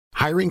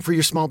Hiring for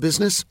your small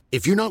business?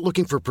 If you're not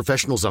looking for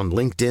professionals on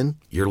LinkedIn,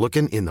 you're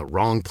looking in the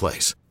wrong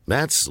place.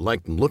 That's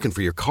like looking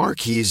for your car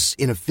keys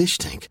in a fish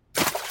tank.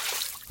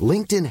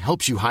 LinkedIn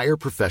helps you hire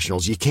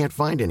professionals you can't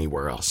find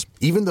anywhere else,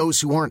 even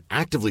those who aren't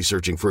actively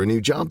searching for a new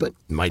job but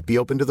might be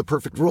open to the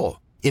perfect role.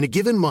 In a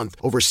given month,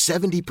 over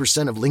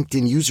 70% of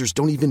LinkedIn users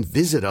don't even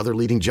visit other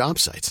leading job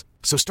sites.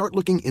 So start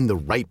looking in the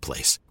right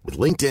place. With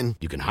LinkedIn,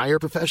 you can hire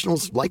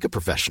professionals like a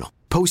professional.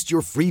 Post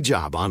your free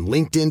job on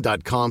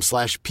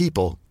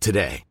linkedin.com/people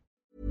today.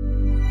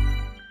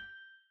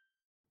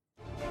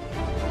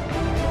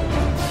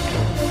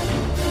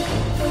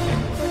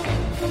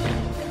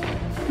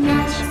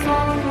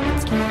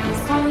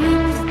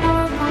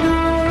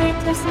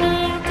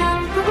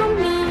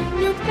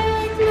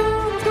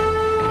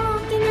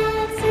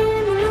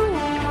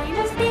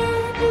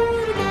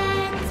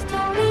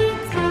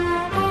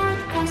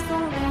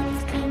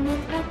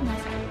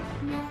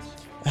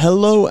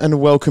 Hello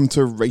and welcome to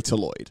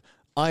Ratealoid.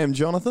 I am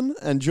Jonathan,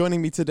 and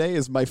joining me today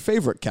is my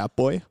favorite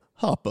catboy,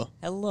 Harper.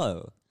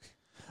 Hello.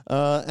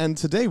 And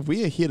today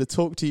we are here to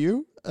talk to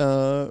you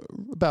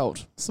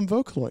about some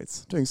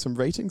Vocaloids, doing some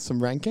rating,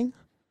 some ranking.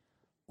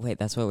 Wait,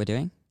 that's what we're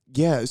doing?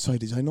 Yeah, sorry,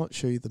 did I not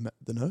show you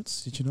the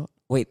notes? Did you not?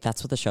 Wait,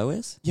 that's what the show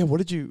is? Yeah, what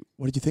did you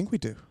think we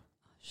do?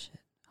 Oh, shit.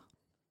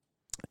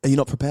 Are you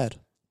not prepared?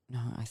 No,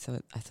 I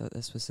thought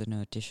this was an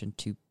audition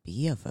to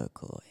be a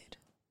Vocaloid.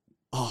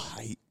 Oh,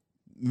 I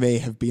may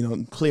have been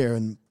unclear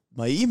in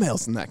my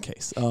emails in that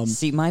case.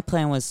 See, my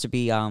plan was to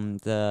be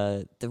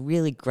the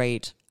really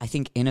great, I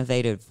think,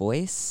 innovative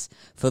voice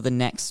for the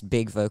next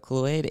big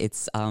Vocaloid.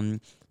 It's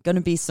going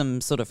to be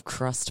some sort of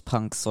crust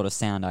punk sort of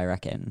sound, I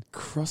reckon.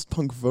 Crust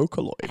punk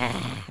Vocaloid.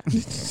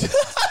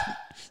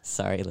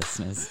 Sorry,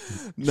 listeners.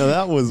 No,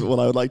 that was what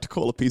I would like to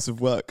call a piece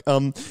of work.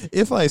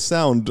 If I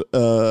sound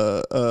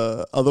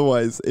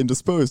otherwise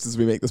indisposed as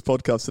we make this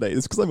podcast today,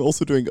 it's because I'm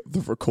also doing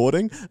the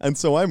recording, and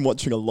so I'm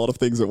watching a lot of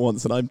things at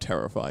once, and I'm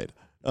terrified.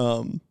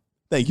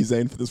 Thank you,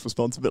 Zane, for this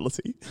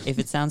responsibility. If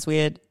it sounds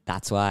weird,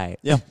 that's why.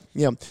 Yeah.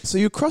 So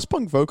you're crust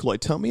punk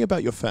Vocaloid. Tell me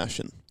about your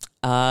fashion.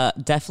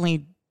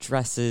 Definitely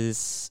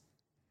dresses.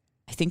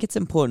 I think it's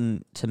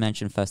important to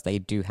mention first they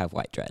do have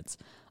white dreads.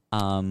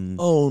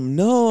 Oh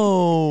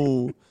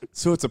no!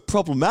 So it's a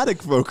problematic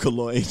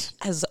Vocaloid.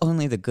 As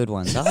only the good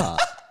ones are.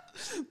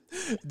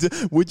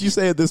 Would you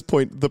say at this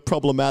point the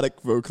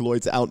problematic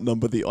Vocaloids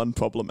outnumber the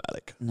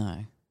unproblematic?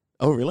 No.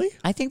 Oh, really?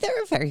 I think there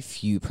are very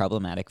few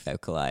problematic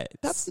Vocaloids.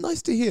 That's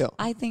nice to hear.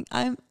 I think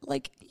I'm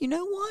like, you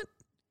know what?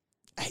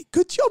 Hey,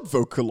 good job,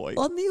 Vocaloid.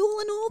 On the all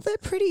in all, they're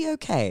pretty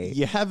okay.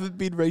 You haven't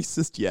been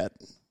racist yet.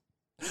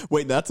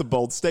 Wait, that's a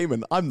bold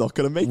statement. I'm not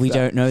going to make We that.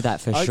 don't know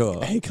that for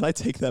sure. Hey, can I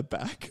take that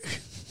back?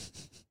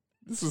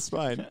 This is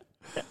fine.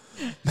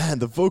 Man,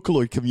 the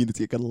Vocaloid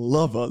community are going to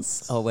love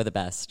us. Oh, we're the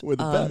best. We're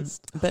the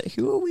best. But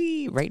who are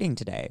we rating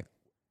today?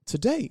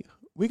 Today,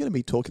 we're going to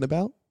be talking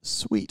about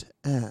Sweet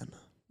Anne.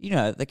 You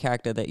know, the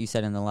character that you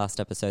said in the last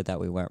episode that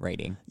we weren't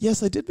rating.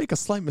 Yes, I did make a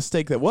slight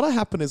mistake there. What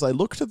happened is I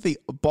looked at the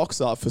box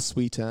art for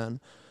Sweet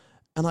Anne,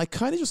 and I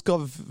kind of just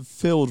got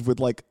filled with,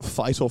 like,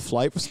 fight or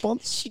flight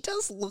response. She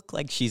does look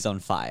like she's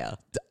on fire.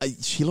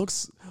 She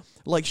looks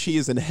like she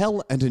is in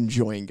hell and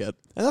enjoying it.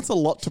 And that's a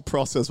lot to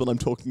process when I'm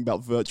talking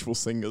about virtual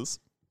singers.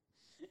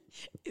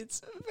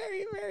 It's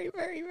very, very,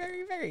 very,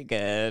 very, very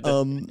good.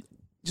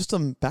 Just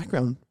some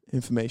background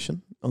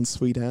information on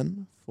Sweet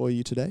Anne for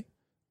you today.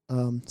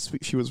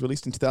 She was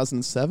released in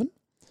 2007,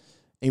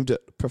 aimed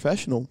at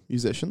professional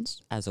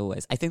musicians. As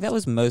always. I think that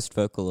was most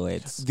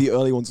Vocaloids. The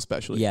early ones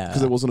especially. Yeah. Because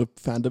there wasn't a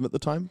fandom at the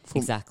time.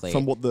 Exactly.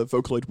 From what the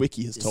Vocaloid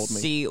wiki has told me.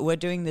 See, we're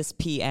doing this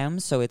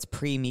PM, so it's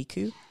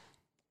pre-Miku.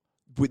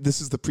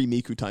 This is the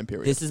pre-Miku time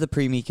period. This is the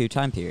pre-Miku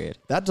time period.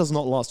 That does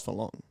not last for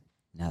long.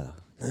 No.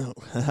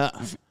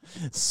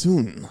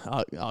 Soon,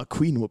 our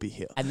queen will be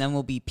here. And then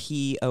we'll be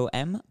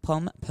POM,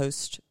 POM,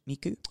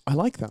 post-Miku. I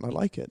like that. I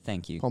like it.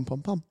 Thank you. Pom,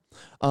 pom,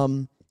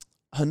 pom.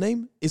 Her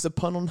name is a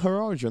pun on her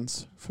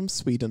origins from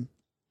Sweden.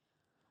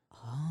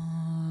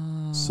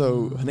 Oh.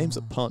 So her name's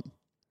a pun.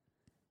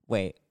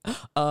 Wait.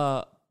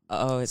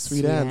 It's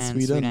Sweet Anne.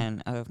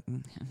 Sweden. Oh.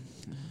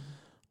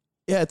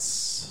 Yeah,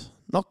 it's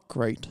not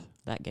great.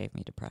 That gave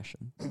me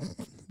depression.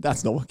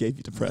 That's not what gave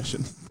you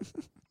depression.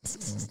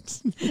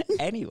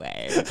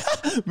 Anyway.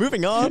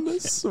 Moving on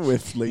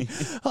swiftly.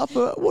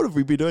 Harper, what have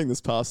we been doing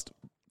this past,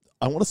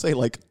 I want to say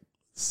like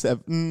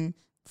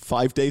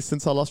 5 days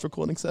since our last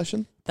recording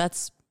session?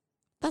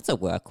 That's a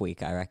work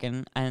week, I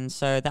reckon. And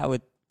so that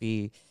would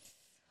be...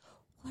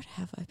 What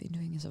have I been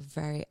doing is a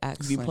very excellent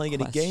Have you been playing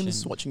question. any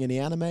games, watching any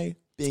anime,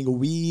 being a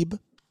weeb?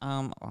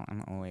 I'm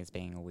always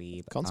being a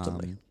weeb.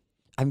 Constantly.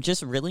 I'm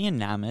just really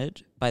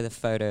enamored by the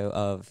photo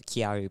of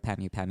Kiaru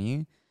Pamu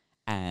Pamu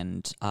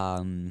and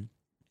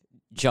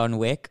John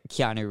Wick,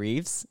 Keanu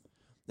Reeves.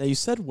 Now, you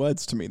said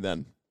words to me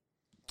then,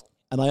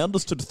 and I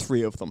understood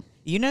 3 of them.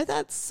 You know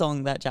that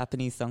song, that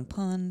Japanese song,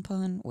 Pun,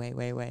 Pun, Way,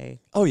 Way,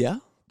 Way? Oh, yeah?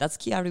 That's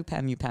Kiaru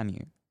Pamu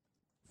Pamu.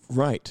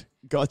 Right.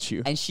 Got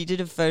you. And she did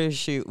a photo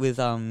shoot with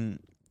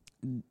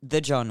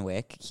the John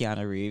Wick,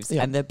 Keanu Reeves,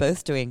 Yeah. and they're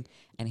both doing,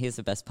 and here's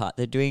the best part,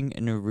 they're doing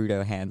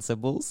Naruto hand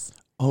symbols.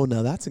 Oh,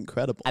 no, that's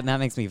incredible. And that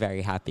makes me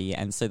very happy.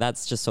 And so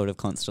that's just sort of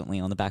constantly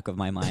on the back of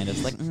my mind.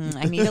 It's like,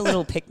 I need a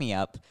little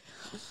pick-me-up.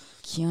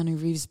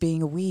 Keanu Reeves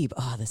being a weeb.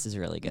 Oh, this is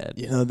really good.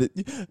 You know,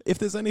 if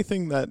there's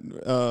anything that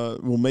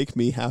will make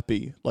me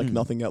happy, like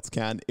nothing else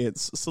can,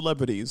 it's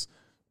celebrities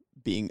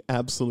being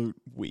absolute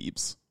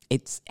weebs.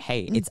 It's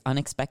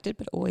unexpected,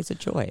 but always a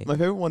joy. My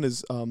favorite one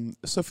is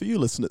so for you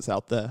listeners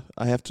out there,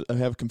 I have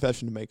a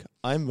confession to make.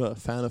 I'm a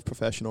fan of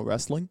professional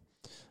wrestling.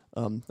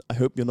 I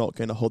hope you're not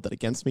going to hold that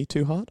against me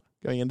too hard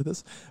going into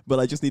this, but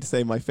I just need to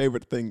say my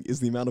favorite thing is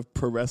the amount of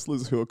pro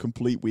wrestlers who are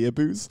complete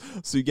weeaboos.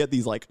 So you get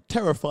these like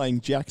terrifying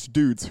jacked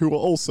dudes who are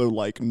also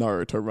like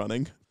Naruto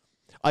running.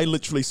 I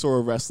literally saw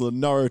a wrestler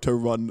Naruto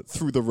run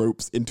through the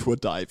ropes into a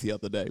dive the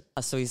other day.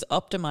 So he's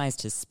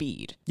optimized his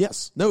speed.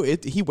 Yes, no,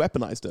 he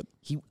weaponized it.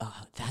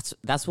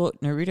 That's what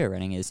Naruto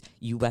running is.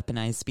 You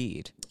weaponize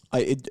speed.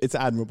 It's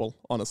admirable,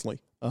 honestly.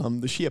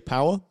 The sheer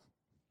power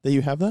that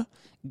you have there.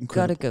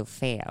 Gotta go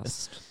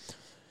fast.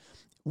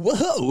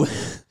 Whoa,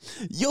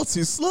 you're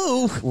too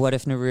slow. What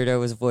if Naruto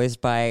was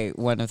voiced by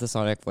one of the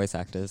Sonic voice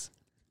actors?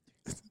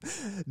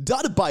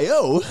 Dada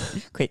Bio.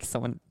 Quick,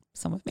 someone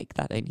make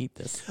that. I need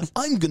this.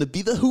 I'm gonna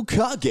be the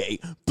Hokage.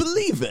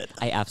 Believe it.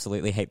 I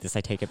absolutely hate this.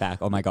 I take it back.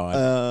 Oh my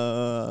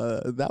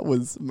god. That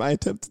was my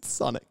attempt at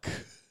Sonic.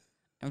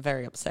 I'm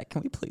very upset.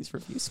 Can we please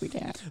review Sweet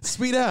Anne?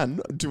 Sweet Anne,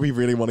 do we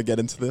really want to get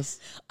into this?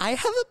 I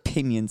have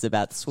opinions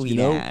about Sweet You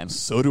know, Anne.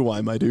 so do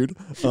I, my dude.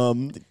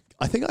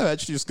 I think I'm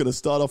actually just gonna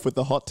start off with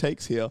the hot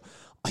takes here.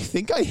 I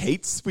think I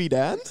hate Sweet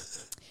Anne.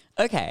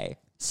 Okay,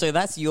 so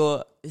that's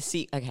your...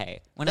 See,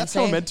 okay. That's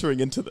how I'm entering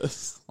into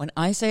this. When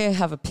I say I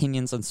have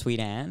opinions on Sweet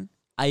Anne,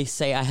 I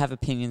say I have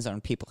opinions on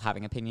people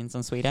having opinions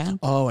on Sweet Anne.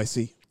 Oh, I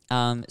see.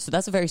 So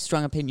that's a very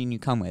strong opinion you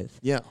come with.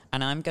 Yeah.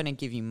 And I'm going to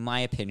give you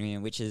my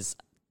opinion, which is,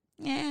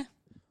 Yeah,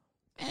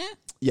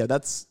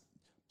 that's...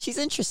 she's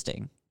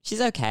interesting. She's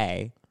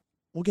okay.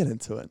 We'll get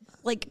into it.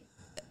 Like,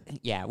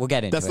 yeah, we'll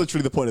get into That's it.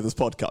 literally the point of this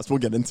podcast. We'll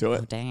get into Oh,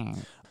 it.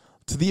 dang.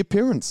 To the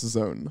appearance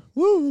zone.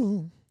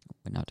 Woo!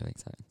 We're not doing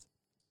zones.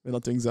 We're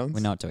not doing zones? We're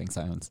not doing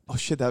zones. Oh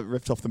shit, that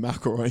ripped off the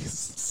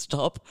McElroys.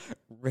 Stop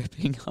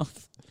ripping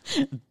off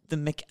the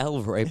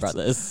McElroy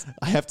brothers.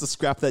 I have to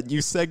scrap that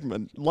new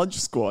segment, Lunch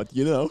Squad,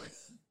 you know.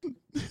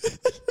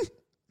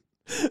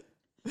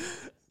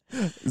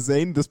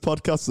 Zane, this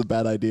podcast is a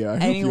bad idea. I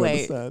hope you Anyway,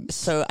 understand.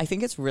 so I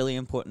think it's really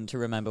important to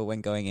remember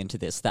when going into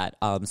this that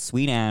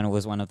Sweet Anne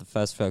was one of the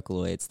first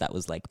Vocaloids that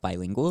was like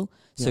bilingual.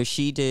 So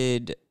she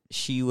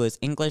was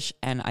English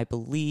and I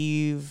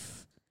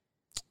believe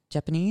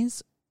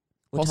Japanese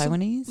or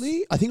Taiwanese.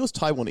 I think it was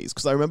Taiwanese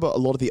because I remember a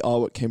lot of the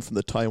artwork came from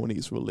the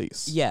Taiwanese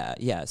release.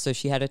 Yeah. So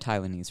she had a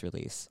Taiwanese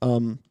release.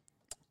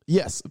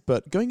 Yes,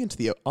 but going into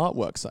the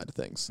artwork side of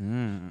things,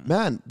 Mm.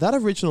 man, that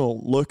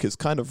original look is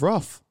kind of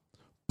rough.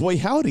 Boy,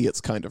 howdy,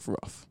 it's kind of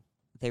rough.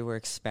 They were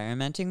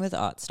experimenting with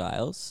art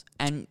styles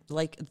and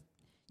like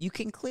you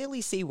can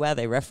clearly see where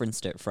they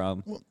referenced it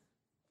from.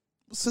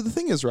 So the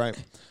thing is, right,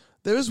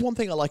 there is one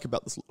thing I like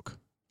about this look,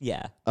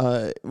 Yeah.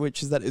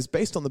 which is that it's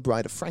based on the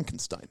Bride of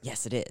Frankenstein,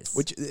 Yes, it is.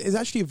 which is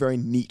actually a very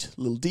neat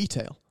little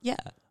detail. yeah.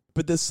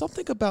 But there's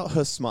something about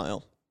her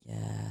smile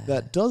Yeah.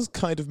 that does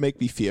kind of make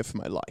me fear for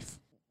my life.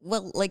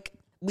 Well, like,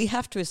 we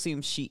have to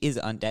assume she is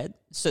undead,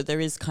 so there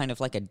is kind of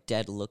like a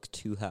dead look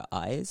to her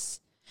eyes,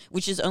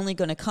 which is only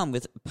going to come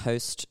with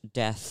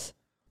post-death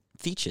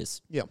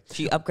features. Yeah.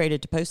 She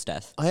upgraded to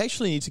post-death. I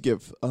actually need to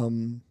give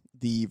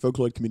the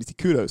Vocaloid community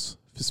kudos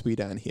for Sweet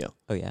Anne here.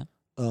 Oh, yeah?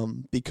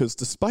 Because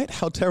despite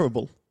how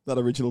terrible that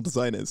original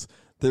design is,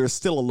 there is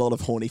still a lot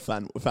of horny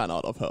fan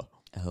art of her.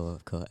 Oh,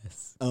 of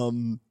course.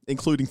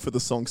 Including for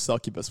the song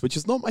Succubus, which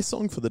is not my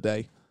song for the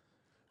day.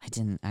 I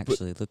didn't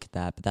actually look at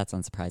that, but that's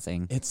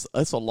unsurprising. It's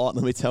a lot,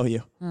 let me tell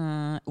you.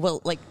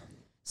 Well, like,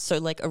 so,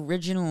 like,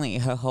 originally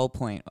her whole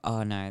point...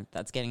 Oh, no,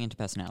 that's getting into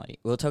personality.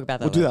 We'll talk about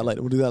that We'll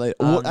do that later.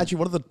 Actually,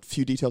 one of the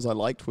few details I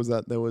liked was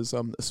that there was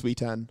a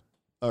Sweet Anne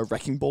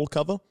Wrecking Ball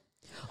cover.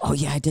 Oh,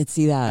 yeah, I did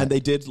see that. And they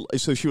did,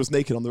 so she was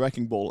naked on the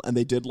Wrecking Ball, and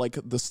they did, like,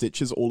 the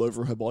stitches all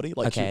over her body.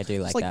 Like, Okay, I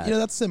do like that. You know,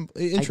 that's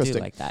interesting. I do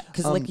like that.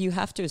 Because, like, you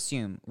have to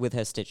assume with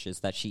her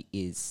stitches that she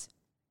is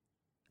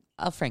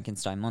a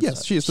Frankenstein monster.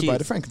 Yes, she is the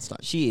Bride of Frankenstein.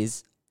 She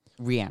is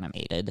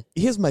reanimated.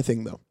 Here's my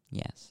thing, though.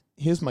 Yes.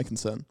 Here's my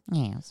concern.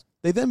 Yes.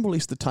 They then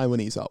released the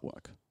Taiwanese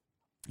artwork,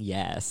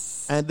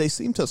 Yes. and they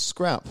seem to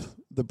scrap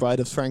the Bride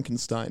of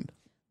Frankenstein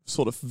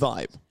sort of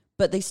vibe.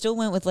 But they still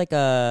went with they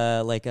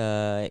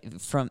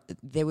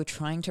were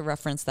trying to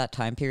reference that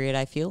time period,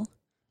 I feel.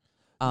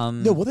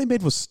 No, what they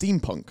made was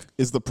steampunk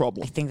is the I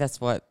problem, think that's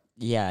what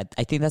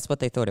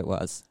they thought it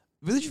was.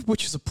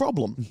 which is a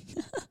problem.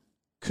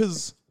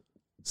 Because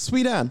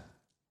Sweet Anne,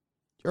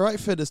 your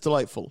outfit is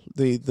delightful.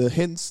 The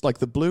hints, like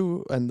the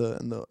blue and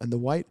the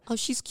white. Oh,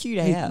 she's cute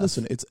Hey, AF.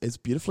 listen, it's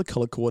beautifully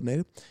color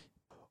coordinated.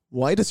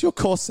 Why does your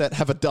corset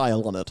have a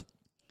dial on it?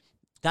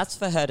 That's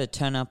for her to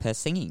turn up her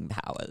singing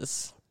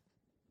powers.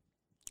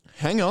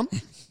 Hang on.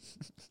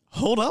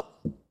 Hold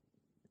up.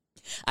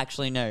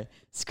 Actually, no.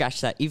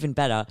 Scratch that. Even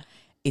better.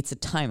 it's a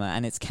timer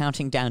and it's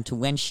counting down to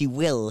when she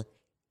will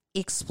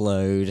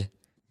explode.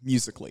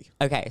 Musically.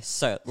 Okay,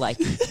 so like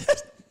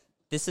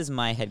this is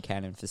my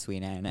headcanon for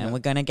Sweet Anne, and we're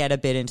gonna get a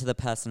bit into the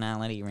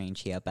personality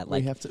range here, but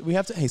like we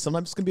have to hey,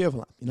 sometimes it's gonna be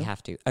overlap, you know? you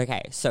have to.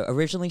 Okay, so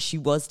originally she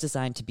was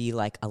designed to be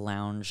like a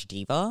lounge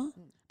diva.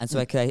 And so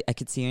I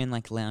could see her in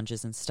like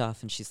lounges and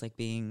stuff, and she's like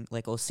being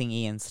like all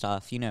singy and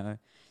stuff, you know,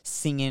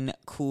 singing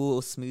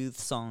cool, smooth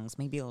songs,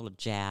 maybe a little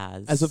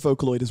jazz. As a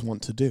Vocaloid is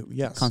wont to do,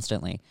 yes.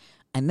 Constantly.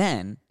 And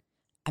then,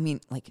 I mean,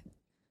 like,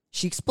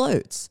 she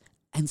explodes.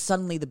 And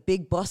suddenly the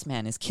big boss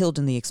man is killed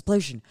in the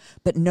explosion.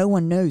 But no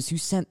one knows who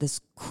sent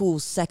this cool,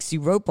 sexy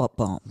robot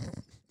bomb.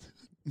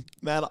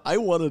 Man, I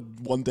want to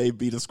one day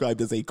be described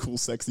as a cool,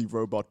 sexy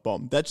robot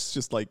bomb. That's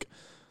just like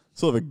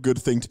sort of a good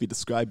thing to be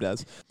described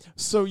as.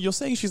 So you're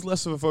saying she's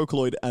less of a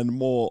Vocaloid and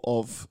more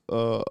of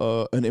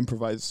an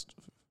improvised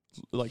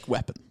like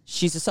weapon.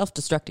 She's a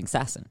self-destructing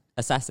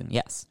assassin,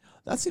 yes.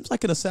 That seems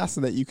like an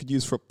assassin that you could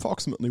use for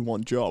approximately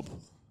one job.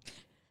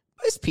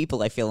 Most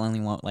people, I feel, only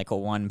want like a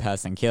one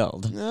person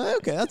killed.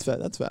 Okay, that's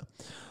fair.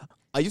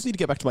 I just need to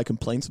get back to my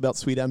complaints about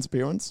Sweet Anne's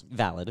appearance.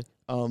 Valid.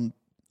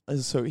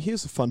 So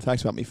here's a fun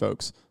fact about me,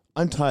 folks.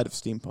 I'm tired of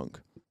steampunk.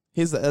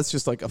 That's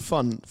just like a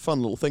fun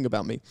little thing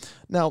about me.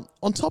 Now,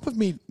 on top of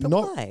me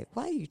Why?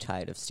 Why are you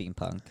tired of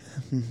steampunk?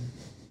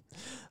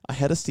 I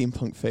had a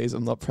steampunk phase.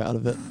 I'm not proud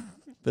of it,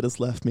 but it's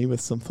left me with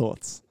some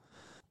thoughts.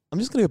 I'm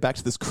just going to go back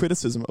to this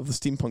criticism of the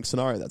steampunk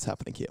scenario that's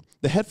happening here.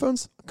 The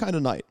headphones, kind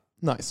of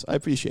nice. I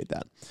appreciate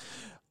that.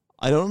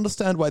 I don't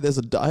understand why there's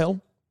a dial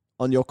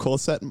on your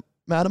corset,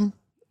 madam.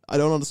 I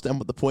don't understand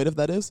what the point of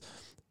that is.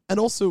 And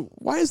also,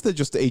 why is there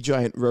just a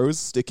giant rose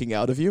sticking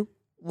out of you?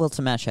 Well,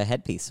 to match her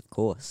headpiece, of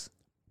course.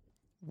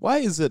 Why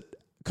is it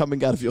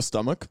coming out of your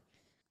stomach?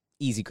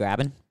 Easy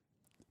grabbing.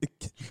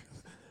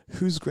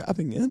 Who's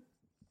grabbing it?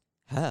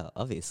 Her,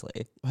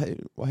 obviously.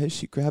 Why is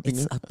she grabbing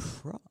It's it? a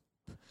prop.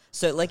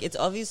 So, like, it's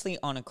obviously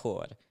on a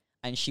cord,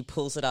 and she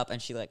pulls it up,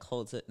 and she, like,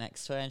 holds it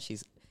next to her, and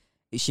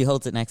she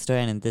holds it next to her,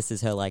 and this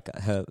is her, like,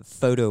 her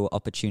photo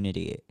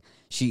opportunity.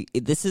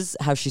 This is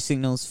how she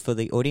signals for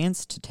the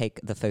audience to take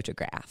the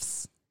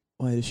photographs.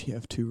 Why does she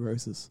have two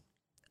roses?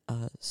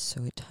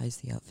 So it ties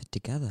the outfit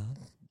together.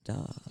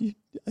 Duh.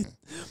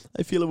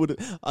 I feel it would.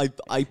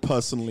 I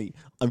personally,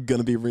 I'm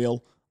gonna be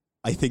real.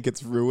 I think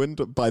it's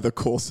ruined by the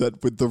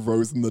corset with the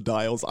rose and the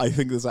dials. I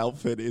think this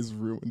outfit is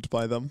ruined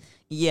by them.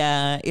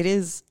 Yeah, it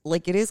is.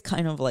 Like, it is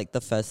kind of like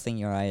the first thing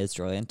your eye is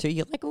drawn into.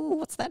 You're like, oh,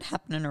 what's that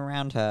happening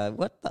around her?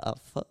 What the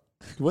fuck?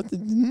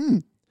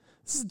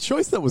 This is a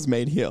choice that was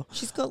made here.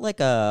 She's got like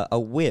a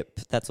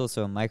whip that's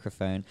also a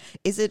microphone.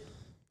 Is it?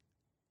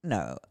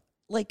 No.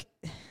 Like,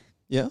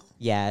 Yeah.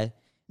 yeah.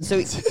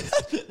 So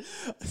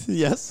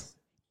Yes.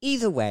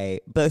 either way,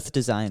 both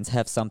designs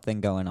have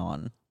something going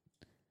on.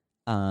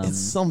 It's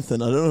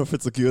something. I don't know if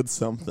it's a good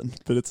something,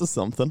 but it's a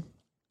something.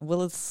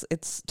 Well,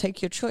 it's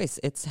take your choice.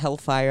 It's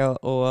Hellfire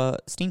or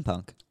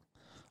Steampunk.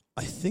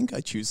 I think I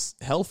choose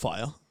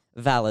Hellfire.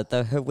 Valid,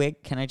 though. Her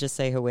wig, can I just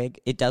say her wig?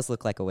 It does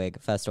look like a wig,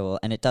 first of all,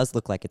 and it does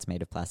look like it's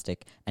made of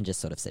plastic and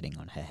just sort of sitting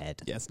on her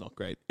head. Yeah, it's not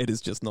great. It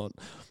is just not.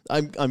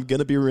 I'm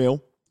gonna be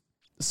real.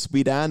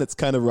 Sweet Anne, it's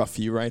kind of rough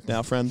for you right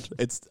now, friend.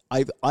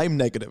 I'm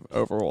negative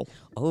overall.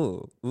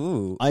 Oh,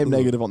 ooh. I am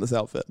negative on this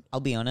outfit. I'll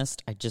be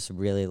honest, I just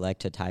really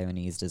liked her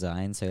Taiwanese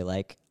design, so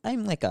like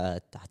I'm like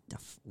a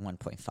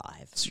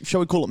 1.5. Shall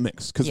we call it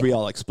mixed? Because we Yeah.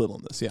 are like split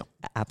on this, yeah.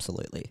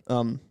 Absolutely.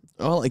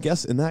 Well, I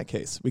guess in that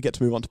case, we get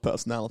to move on to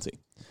personality.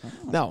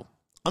 Now,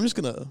 I'm just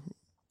going to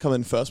come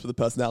in first with the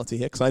personality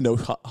here, because I know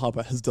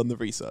Harper has done the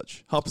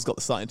research. Harper's got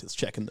the scientists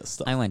checking this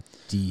stuff. I went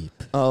deep.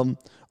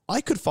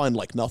 I could find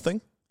like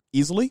nothing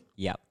easily.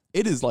 Yep.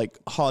 It is like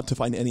hard to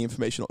find any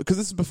information, because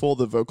this is before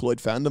the Vocaloid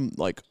fandom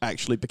like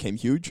actually became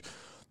huge.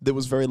 There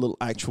was very little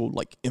actual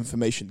like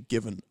information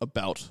given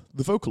about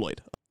the Vocaloid,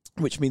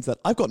 which means that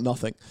I've got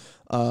nothing.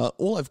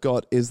 All I've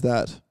got is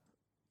that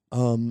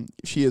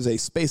she is a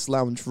space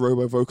lounge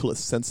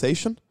robo-vocalist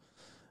sensation,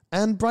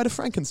 and Bride of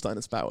Frankenstein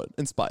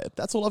inspired.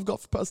 That's all I've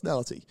got for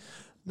personality.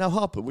 Now,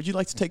 Harper, would you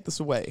like to take this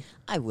away?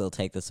 I will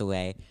take this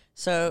away.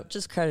 So,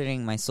 just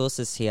crediting my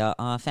sources here,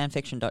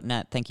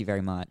 fanfiction.net, thank you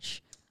very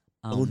much.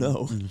 Oh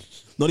no.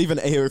 Not even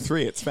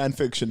AO3, it's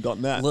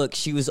fanfiction.net. Look,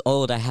 she was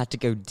old, I had to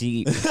go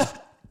deep.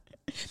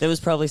 There was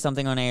probably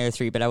something on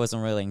AO3, but I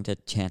wasn't willing to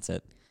chance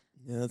it.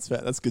 Yeah, that's fair.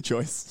 That's a good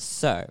choice.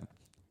 So,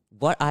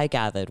 what I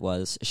gathered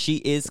was she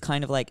is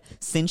kind of like,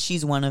 since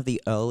she's one of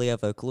the earlier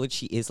Vocaloids,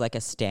 she is like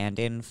a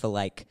stand-in for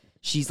like,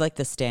 she's like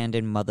the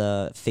stand-in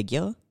mother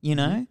figure, you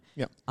know?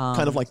 Yeah.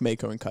 Kind of like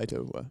Meiko and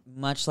Kaito were.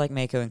 Much like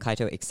Meiko and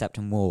Kaito, except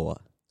more.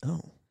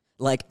 Oh.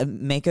 Like,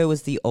 Meiko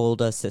was the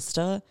older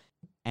sister,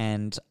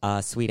 and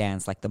Sweet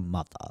Anne's like the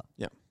mother.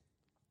 Yeah.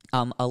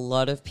 A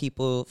lot of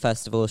people,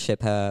 first of all,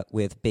 ship her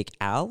with Big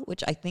Al,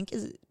 which I think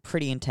is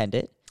pretty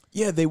intended.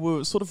 Yeah, they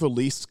were sort of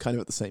released kind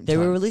of at the same time. They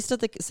were released at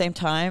the same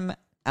time,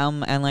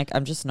 and like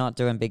I'm just not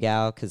doing Big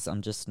Al because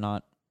I'm just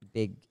not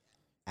big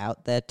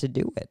out there to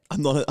do it.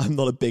 I'm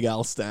not a Big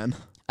Al stan.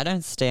 I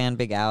don't stand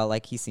Big Al,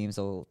 like he seems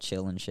all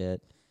chill and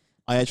shit.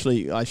 I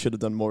should have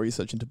done more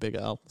research into Big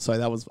Al.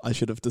 Sorry, I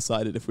should have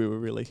decided if we were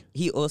really.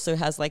 He also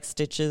has like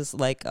stitches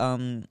like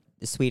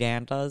Sweet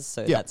Anne does,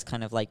 so that's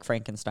kind of like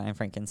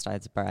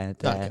Frankenstein's bride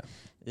there. Okay.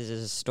 This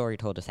is a story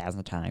told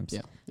 1,000 times.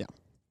 Yeah.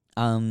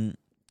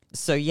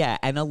 So yeah,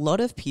 and a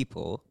lot of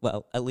people,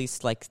 well, at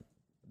least like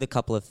the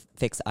couple of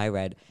fics I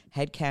read,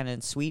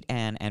 headcanon Sweet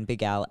Anne and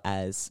Big Al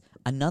as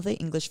another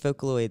English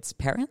Vocaloid's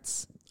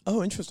parents.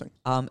 Oh, interesting.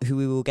 Who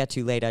we will get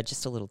to later.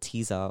 Just a little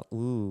teaser.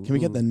 Ooh. Can we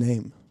get their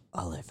name?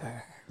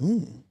 Oliver.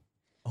 Ooh.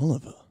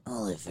 Oliver.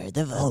 Oliver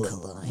the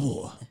Vocaloid.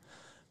 Ooh.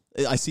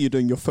 I see you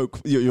doing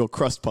your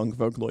crust punk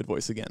Vocaloid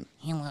voice again.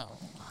 Hello.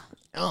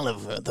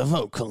 Oliver the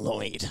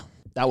Vocaloid.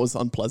 That was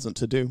unpleasant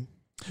to do.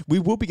 We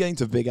will be getting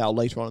to Big Al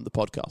later on in the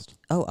podcast.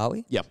 Oh, are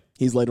we? Yeah,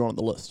 he's later on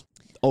the list.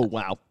 Oh,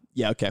 wow.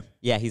 Yeah, okay.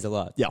 Yeah, he's a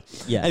lot. Yeah.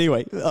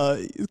 Anyway,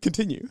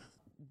 continue.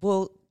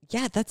 Well,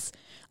 yeah, that's,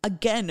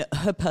 again,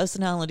 her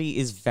personality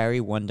is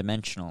very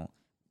one-dimensional,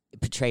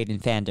 portrayed in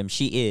fandom.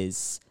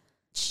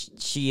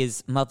 She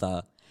is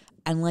mother,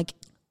 and like...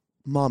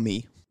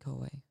 Mommy. Go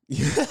away.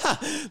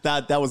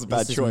 that was a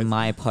bad This choice. is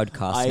my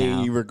podcast I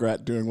now.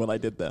 regret doing what I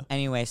did there.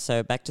 Anyway,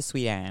 so back to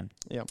Sweet Anne.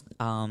 Yeah.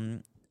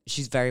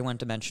 She's very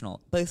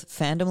one-dimensional, both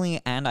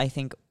fandomly and I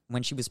think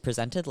when she was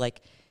presented,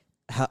 like,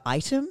 her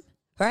item,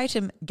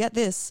 get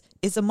this,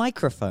 is a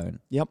microphone.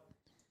 Yep.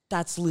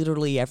 That's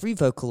literally every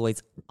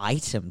Vocaloid's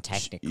item,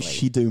 technically.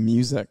 She do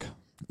music.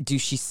 Do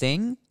she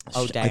sing?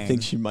 Oh, dang. I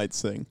think she might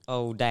sing.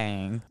 Oh,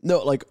 dang. No,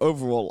 like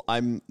overall,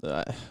 I'm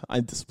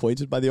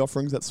disappointed by the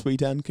offerings that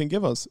Sweet Anne can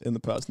give us in the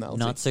personality.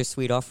 Not so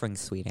sweet offering,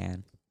 Sweet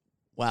Anne.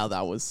 Wow,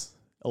 that was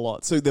a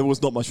lot. So there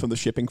was not much from the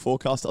shipping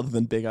forecast other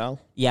than Big Al.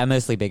 Yeah,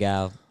 mostly Big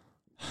Al.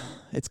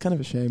 It's kind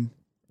of a shame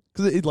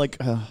because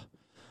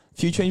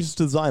few changes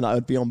to design, I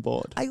would be on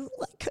board. I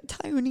like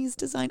Taiwanese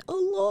design a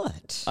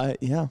lot.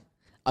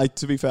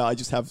 To be fair, I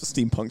just have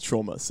steampunk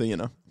trauma, so you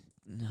know.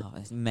 No,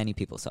 many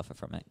people suffer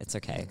from it. It's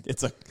okay.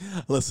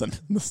 Listen,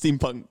 the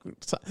steampunk.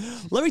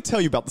 Let me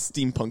tell you about the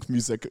steampunk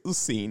music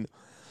scene.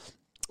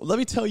 Let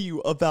me tell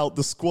you about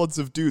the squads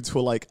of dudes who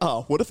are like,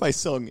 what if I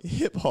sung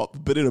hip hop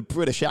but in a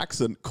British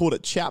accent, called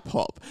it chap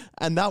hop,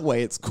 and that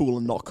way it's cool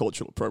and not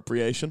cultural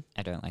appropriation.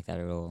 I don't like that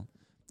at all.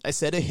 I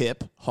said a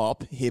hip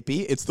hop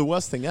hippie. It's the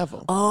worst thing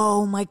ever.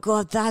 Oh my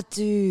god, that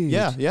dude.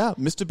 Yeah,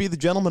 Mr. B the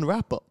Gentleman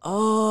Rapper.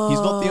 Oh, he's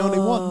not the only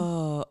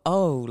one.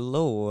 Oh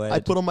lord. I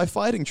put on my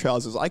fighting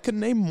trousers. I could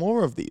name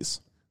more of these.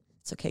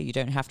 It's okay. You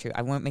don't have to.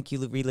 I won't make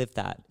you relive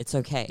that. It's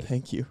okay.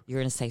 Thank you.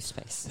 You're in a safe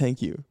space.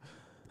 Thank you.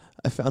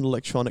 I found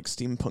electronic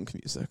steampunk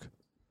music.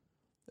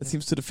 It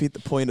seems to defeat the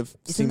point of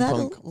Isn't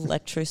steampunk. that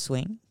electro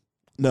swing?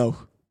 No.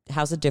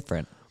 How's it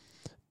different?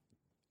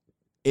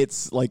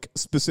 It's like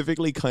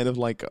specifically kind of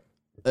like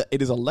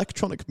it is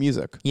electronic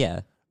music,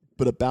 Yeah.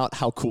 but about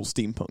how cool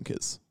steampunk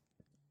is.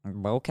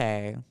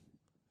 Okay.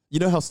 You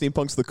know how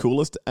steampunk's the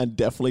coolest and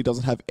definitely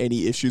doesn't have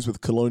any issues with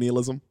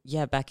colonialism?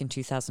 Yeah, back in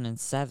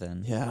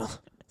 2007. Yeah.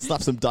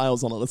 Slap some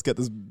dials on it. Let's get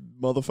this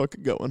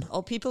motherfucker going.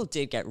 Oh, people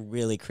did get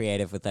really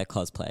creative with their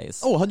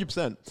cosplays. Oh,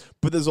 100%.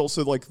 But there's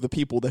also like the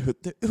people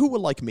who were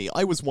like me.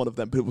 I was one of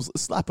them, but it was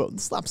slap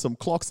some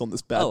clocks on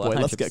this bad boy.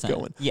 Let's get 100%.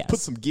 going. Yes. Put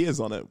some gears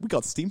on it. We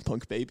got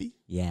steampunk, baby.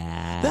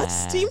 Yeah.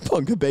 That's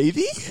steampunk,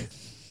 baby.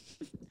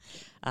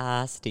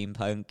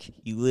 Steampunk.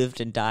 You lived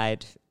and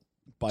died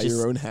By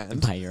your own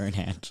hand. By your own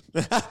hand.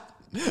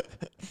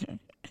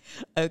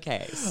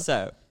 Okay,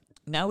 so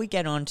now we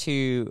get on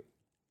to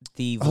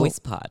the voice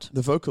part.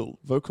 The vocal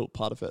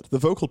part of it. The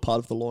vocal part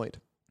of the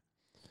Lloyd.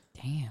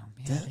 Damn,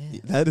 yeah,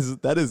 it is.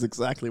 That is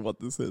exactly what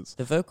this is.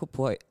 The vocal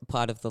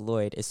part of the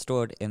Lloyd is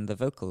stored in the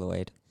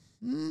Vocaloid.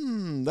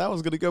 That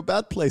was going to go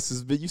bad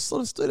places, but you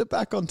sort of stood it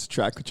back onto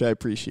track, which I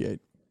appreciate.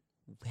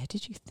 Where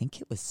did you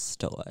think it was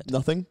stored?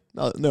 Nothing?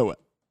 Nowhere.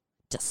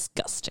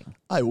 Disgusting.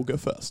 I will go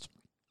first.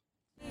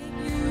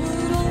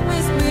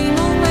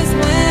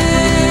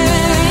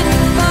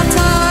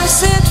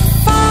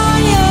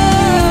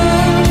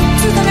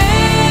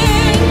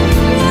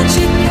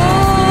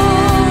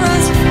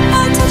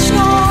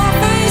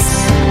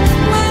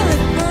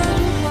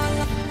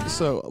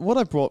 So, what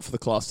I brought for the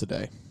class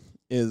today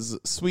is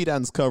Sweet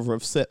Anne's cover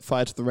of Set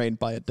Fire to the Rain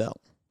by Adele.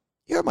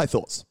 Here are my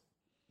thoughts.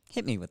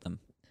 Hit me with them.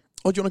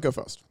 Oh, do you want to go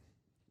first?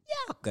 Yeah,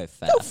 I'll go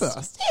first. Go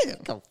first. Yeah.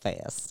 Go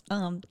first.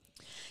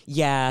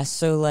 Yeah,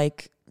 so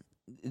like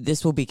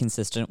this will be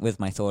consistent with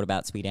my thought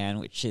about Sweet Anne,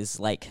 which is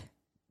like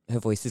her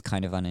voice is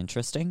kind of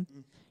uninteresting.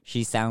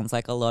 She sounds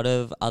like a lot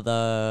of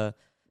other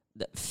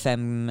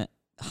femme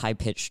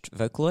high-pitched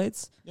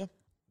Vocaloids. Yeah.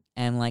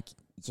 And like,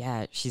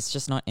 yeah, she's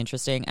just not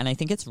interesting. And I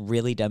think it's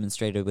really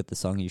demonstrated with the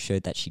song you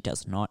showed that she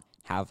does not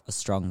have a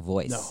strong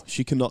voice. No,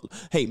 she cannot.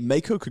 Hey,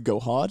 Mako could go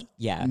hard.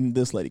 Yeah.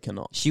 This lady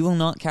cannot. She will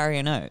not carry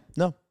a note.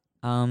 No.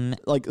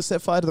 Like,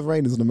 Set Fire to the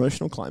Rain is an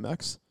emotional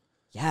climax.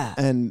 Yeah.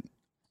 And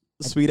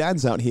Sweet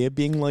Anne's out here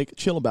being like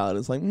chill about it.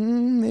 It's like,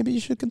 maybe you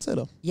should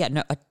consider. Yeah,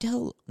 no,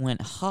 Adele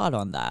went hard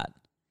on that.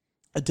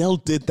 Adele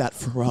did that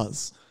for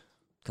us.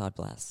 God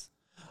bless.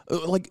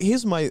 Like,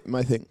 here's my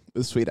thing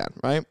with Sweet Anne,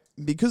 right?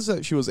 Because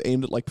she was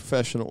aimed at like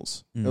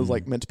professionals, it was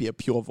like meant to be a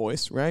pure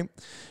voice, right?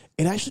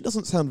 it actually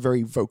doesn't sound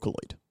very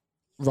Vocaloid,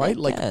 right?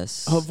 Like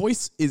Yes. her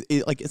voice is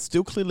like it's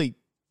still clearly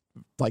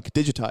like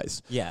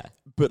digitized, Yeah.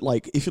 but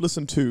like if you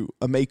listen to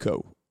a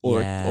Mako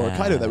or a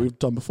Kaito that we've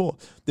done before,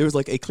 there is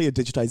like a clear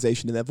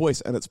digitization in their voice,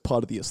 and it's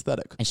part of the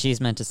aesthetic. And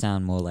she's meant to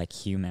sound more like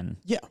human.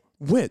 Yeah,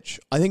 which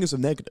I think is a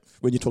negative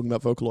when you're talking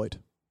about Vocaloid.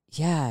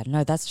 Yeah,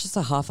 no, that's just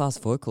a half-assed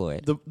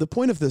Vocaloid. The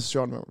point of this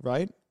genre,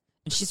 right?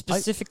 And she's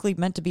specifically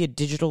meant to be a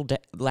digital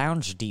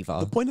lounge diva.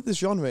 The point of this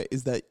genre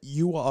is that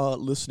you are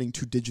listening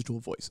to digital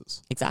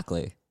voices.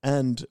 Exactly.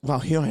 And wow,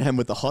 here I am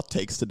with the hot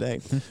takes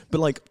today.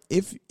 But like,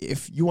 if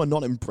you are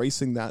not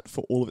embracing that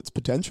for all of its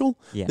potential,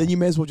 then you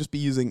may as well just be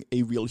using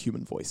a real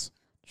human voice.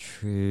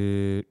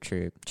 True.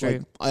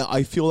 Like,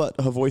 I feel that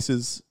her voice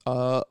is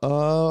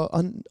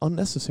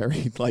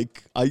unnecessary.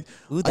 Like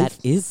Ooh, that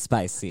is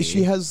spicy.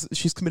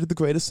 She's committed the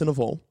greatest sin of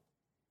all,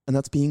 and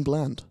that's being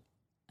bland.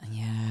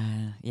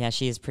 Yeah,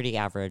 she is pretty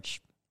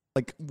average.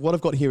 Like, what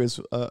I've got here is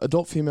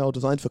adult female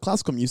designed for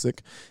classical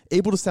music,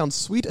 able to sound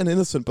sweet and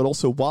innocent, but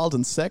also wild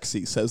and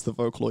sexy, says the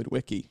Vocaloid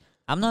Wiki.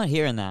 I'm not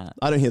hearing that.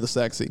 I don't hear the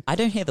sexy. I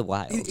don't hear the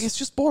wild. It's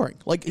just boring.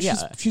 Like,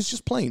 she's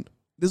just plain.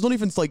 There's not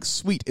even, like,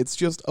 sweet. It's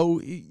just,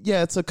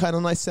 it's a kind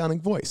of nice sounding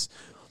voice.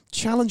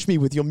 Challenge me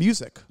with your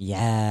music.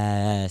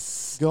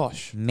 Yes.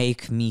 Gosh.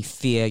 Make me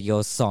fear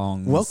your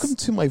songs. Welcome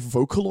to my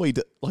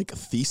Vocaloid, like,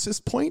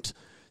 thesis point.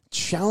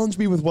 Challenge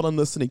me with what I'm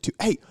listening to.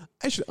 Hey,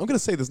 actually, I'm going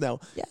to say this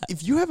now. Yeah.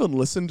 If you haven't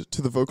listened to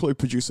the Vocaloid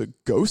producer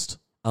Ghost,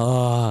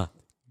 Oh,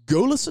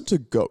 go listen to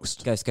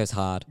Ghost. Ghost goes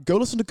hard. Go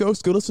listen to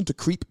Ghost. Go listen to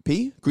Creep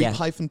P.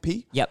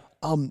 Creep-P. Yep.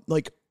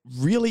 Like,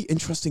 really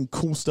interesting,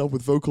 cool stuff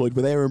with Vocaloid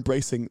where they're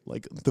embracing,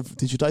 like, the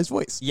digitized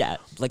voice. Yeah,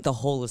 like the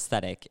whole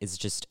aesthetic is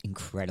just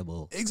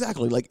incredible.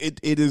 Exactly. Like, it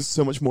is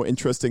so much more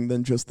interesting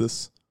than just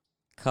this,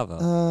 Cover.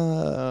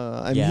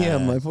 I'm here,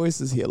 my voice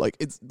is here. Like,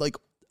 it's like,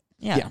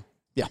 yeah.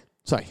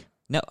 Sorry.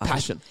 No,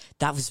 Passion.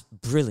 That was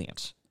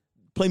brilliant.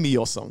 Play me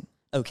your song.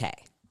 Okay.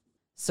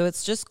 So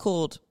it's just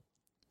called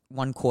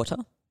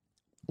 1/4.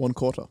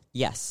 1/4.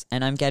 Yes.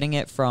 And I'm getting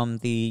it from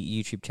the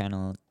YouTube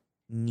channel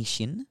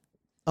Nishin.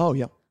 Oh,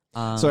 yeah.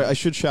 Sorry, I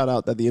should shout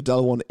out that the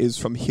Adele one is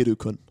from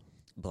Hirukun.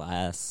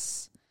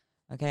 Bless.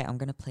 Okay, I'm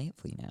going to play it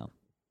for you now.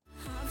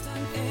 I've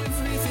done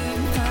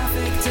everything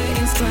perfect to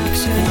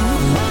instruction.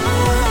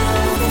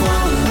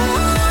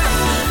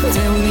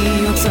 Tell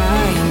me you're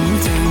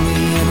trying, tell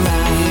me you're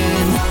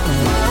lying.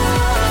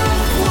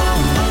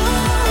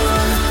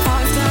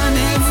 I've done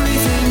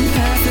everything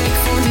perfect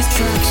for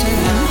destruction.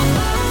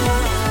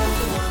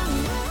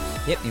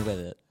 Hit me with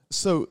it.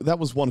 So that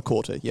was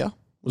 1/4, yeah?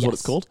 Was Yes. what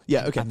it's called?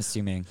 Yeah, okay. I'm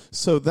assuming.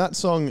 So that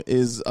song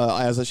is,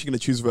 I was actually going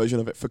to choose a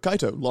version of it for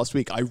Kaito last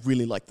week. I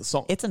really liked the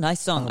song. It's a nice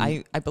song.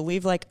 I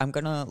believe, like, I'm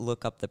going to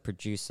look up the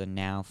producer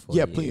now for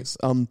Yeah, you. please.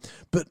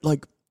 But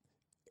like,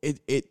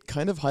 it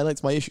kind of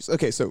highlights my issues.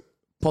 Okay, so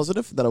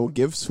positive that I will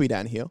give Sweet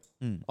Anne here.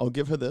 I'll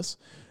give her this.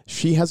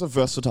 She has a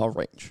versatile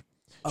range.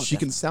 She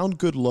can sound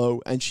good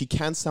low, and she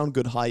can sound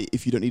good high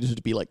if you don't need her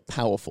to be like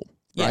powerful.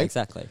 Yeah, right?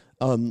 exactly.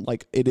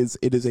 Like it is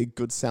a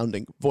good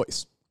sounding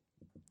voice.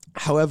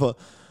 However,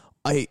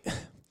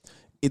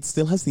 it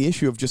still has the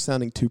issue of just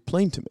sounding too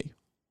plain to me.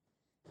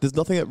 There's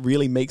nothing that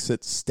really makes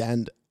it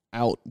stand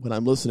out when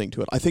I'm listening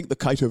to it. I think the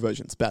Kaito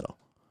version's better.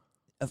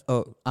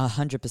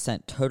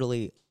 100%.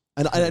 Totally.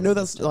 And I know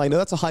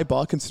that's a high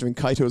bar considering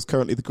Kaito is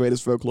currently the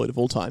greatest Vocaloid of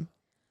all time.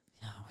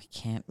 No, we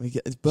can't.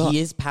 But He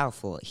is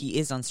powerful. He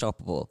is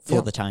unstoppable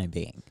for the time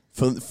being.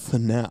 for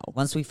now.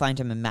 Once we find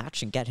him a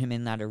match and get him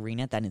in that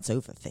arena, then it's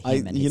over for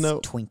him and his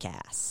twink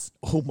ass.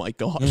 Oh my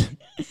god.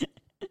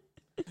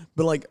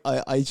 But like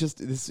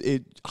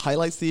it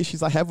highlights the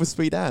issues I have with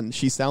Sweet Anne.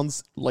 She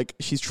sounds like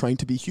she's trying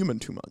to be human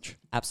too much.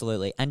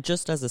 Absolutely. And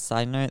just as a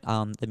side note,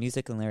 the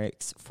music and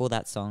lyrics for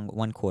that song,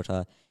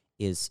 1/4,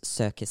 is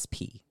Circus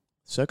P.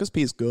 Circus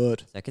P is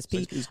good. Circus P.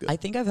 Circus P is good. I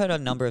think I've heard a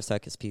number of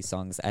Circus P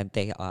songs, and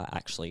they are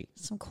actually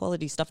some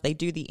quality stuff. They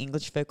do the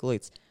English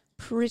Vocaloids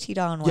pretty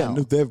darn well. Yeah,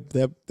 no,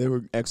 they're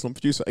an excellent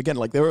producer. Again,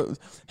 like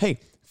hey,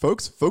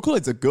 folks,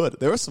 Vocaloids are good.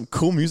 There are some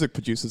cool music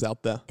producers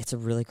out there. It's a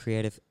really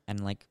creative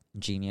and like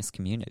genius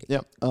community.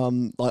 Yeah.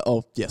 Some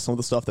of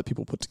the stuff that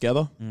people put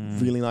together,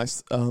 really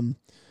nice.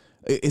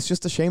 It's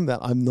just a shame that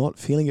I'm not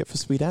feeling it for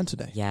Sweet Anne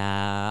today.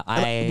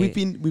 Yeah,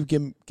 we've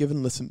given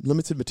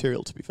limited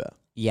material, to be fair.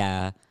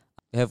 Yeah,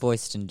 her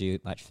voice didn't do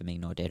much for me,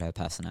 nor did her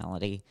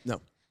personality. No.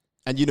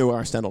 And you know where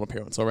I stand on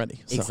appearance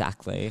already. So.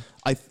 Exactly.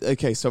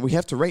 Okay, so we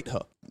have to rate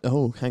her.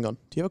 Oh, hang on.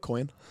 Do you have a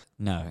coin?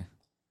 No.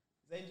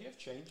 Zane, do you have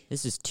change?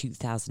 This is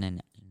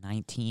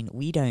 2019.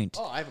 We don't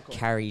I have a coin.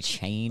 carry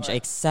change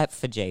except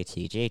for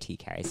JT. JT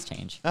carries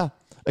change.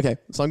 Okay,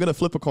 so I'm going to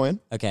flip a coin.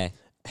 Okay.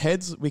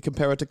 Heads, we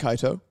compare her to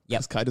Kaito.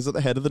 Yep. Because Kaito's at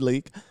the head of the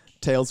league.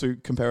 Tails, we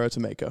compare her to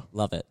Mako.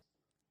 Love it.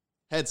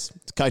 Heads,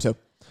 it's Kaito.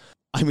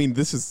 I mean,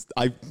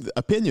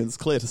 opinion's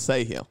clear to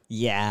say here.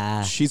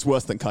 Yeah. She's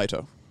worse than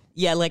Kaito.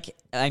 Yeah, like,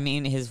 I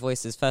mean, his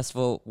voice is, first of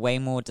all, way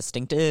more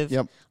distinctive.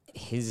 Yep.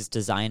 His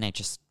design, I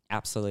just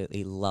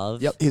absolutely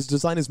love. Yep, his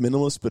design is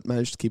minimalist, but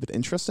managed to keep it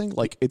interesting.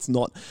 Like it's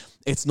not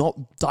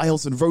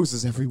dials and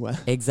roses everywhere.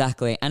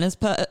 Exactly. And his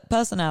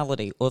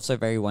personality, also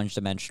very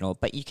one-dimensional,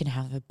 but you can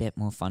have a bit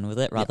more fun with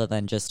it rather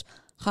than just,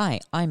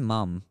 hi, I'm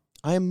Mum.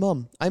 I'm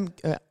Mum. I'm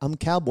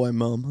Cowboy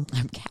Mum.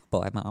 I'm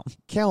Cowboy Mum.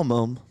 Cow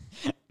Mum.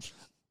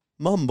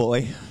 Mum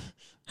Boy.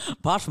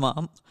 Pot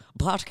Mum.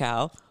 Pot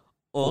Cow.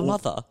 Or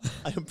Mother.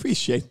 I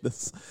appreciate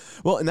this.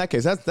 Well, in that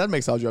case, that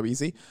makes our job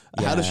easy.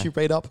 How does she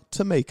rate up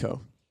to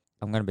Mako?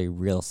 I'm going to be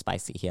real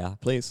spicy here.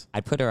 Please.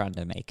 I'd put her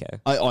under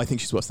Mako. I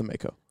think she's worse than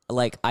Mako.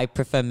 Like, I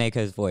prefer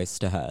Mako's voice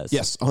to hers.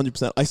 Yes,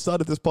 100%. I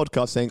started this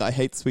podcast saying I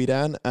hate Sweet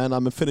Anne, and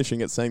I'm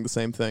finishing it saying the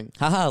same thing.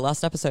 Haha,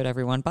 last episode,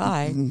 everyone.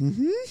 Bye.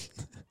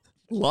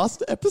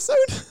 Last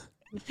episode?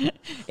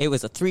 It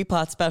was a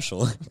 3-part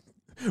special.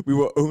 We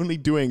were only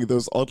doing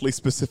those oddly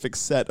specific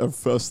set of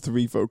first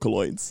 3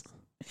 Vocaloids.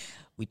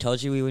 We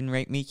told you we wouldn't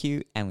rate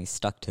Miku, and we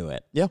stuck to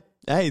it. Yeah.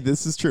 Hey,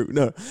 this is true.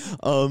 No.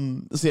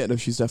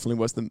 She's definitely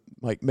worse than,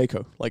 like,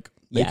 Mako. Like,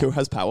 Mako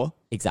has power.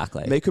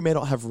 Exactly. Mako may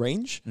not have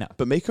range. No.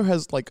 But Mako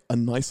has, like, a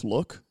nice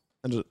look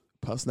and a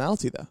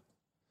personality there.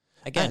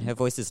 Again, her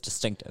voice is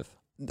distinctive.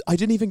 I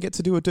didn't even get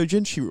to do a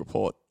doujinshi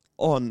report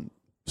on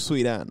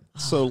Sweet Anne.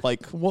 So,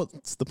 like,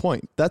 what's the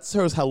point? That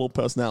shows how little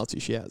personality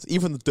she has.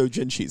 Even the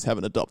doujinshis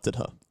haven't adopted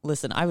her.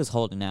 Listen, I was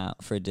holding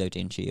out for a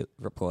doujinshi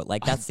report.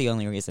 Like, that's the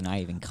only reason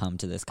I even come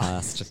to this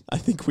cast. I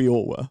think we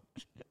all were.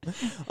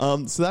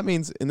 So that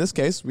means, in this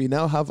case, we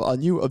now have our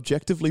new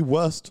objectively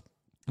worst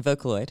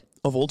Vocaloid.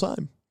 of all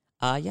time.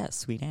 Yes,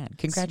 Sweet Anne.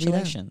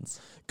 Congratulations.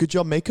 Good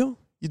job, Mako.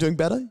 You're doing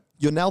better.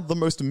 You're now the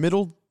most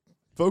middle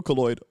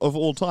Vocaloid of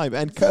all time.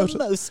 And The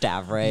most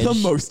average. The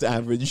most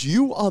average.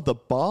 You are the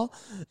bar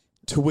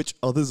to which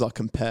others are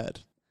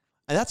compared.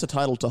 And that's a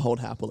title to hold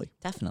happily.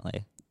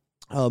 Definitely.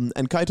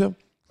 And Kaito,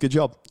 good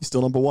job. You're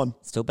still number 1.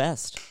 Still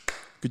best.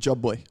 Good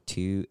job, boy.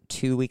 2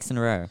 weeks in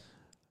a row.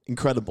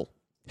 Incredible.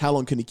 How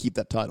long can he keep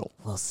that title?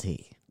 We'll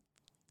see.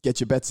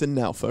 Get your bets in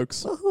now,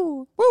 folks.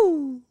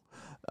 Woo!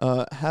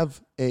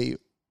 Have a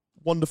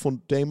wonderful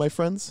day, my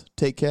friends.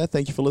 Take care.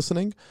 Thank you for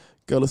listening.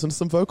 Go listen to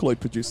some Vocaloid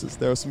producers.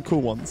 There are some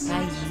cool ones.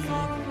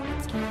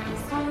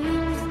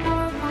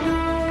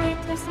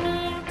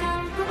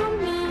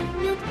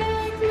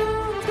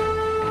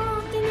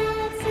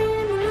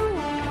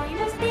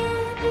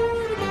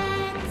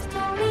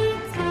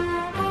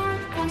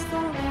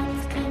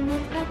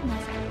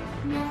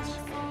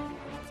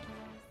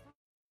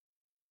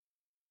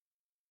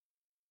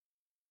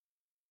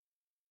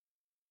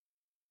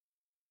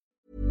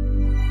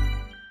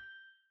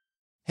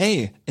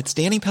 Hey, it's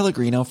Danny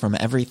Pellegrino from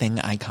Everything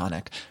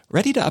Iconic.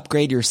 Ready to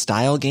upgrade your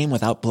style game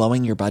without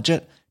blowing your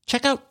budget?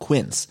 Check out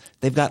Quince.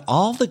 They've got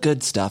all the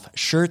good stuff,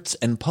 shirts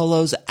and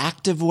polos,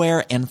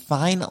 activewear, and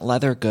fine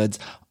leather goods,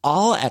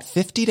 all at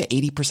 50 to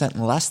 80%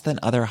 less than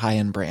other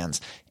high-end brands.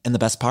 And the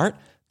best part?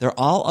 They're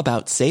all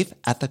about safe,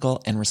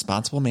 ethical, and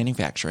responsible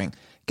manufacturing.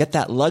 Get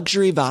that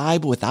luxury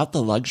vibe without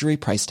the luxury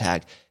price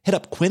tag. Hit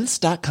up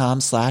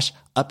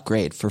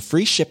quince.com/upgrade for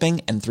free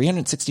shipping and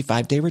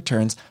 365-day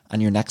returns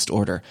on your next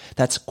order.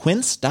 That's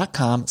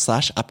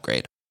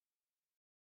quince.com/upgrade.